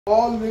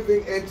All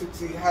living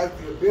entity has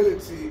the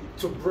ability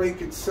to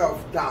break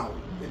itself down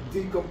and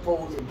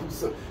decompose and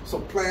do so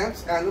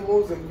plants,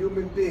 animals, and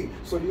human beings.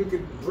 So you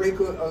can break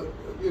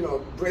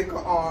break an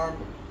arm,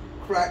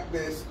 crack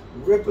this,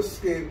 rip a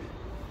skin.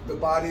 The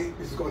body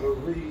is going to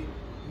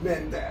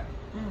re-mend that.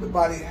 The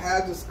body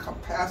has this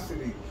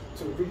capacity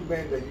to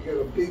re-mend that. You get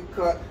a big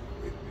cut,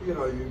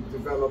 you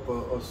develop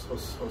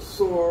a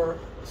sore,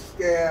 a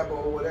scab,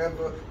 or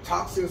whatever.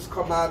 Toxins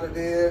come out of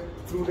there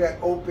through that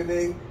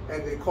opening,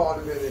 and they call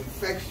it an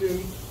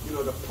infection.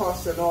 The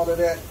pus and all of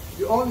that.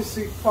 You only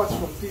see pus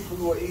from people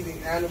who are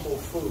eating animal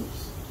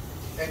foods.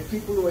 And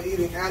people who are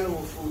eating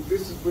animal food,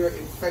 this is where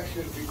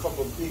infections become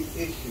a big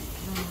issue.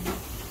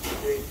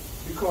 Okay?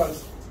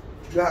 Because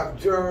you have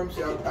germs,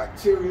 you have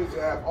bacteria, you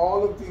have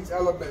all of these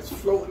elements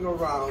floating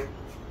around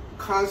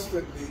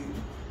constantly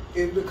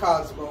in the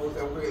cosmos,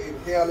 and we're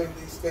inhaling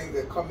these things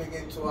that are coming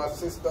into our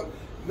system.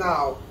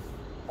 Now,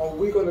 are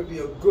we going to be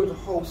a good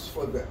host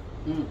for them?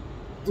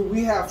 Do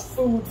we have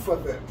food for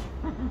them?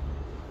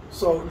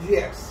 So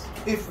yes,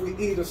 if we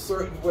eat a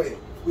certain way,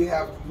 we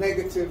have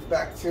negative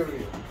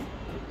bacteria.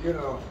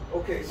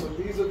 Okay, so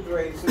these are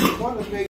great. So you want to make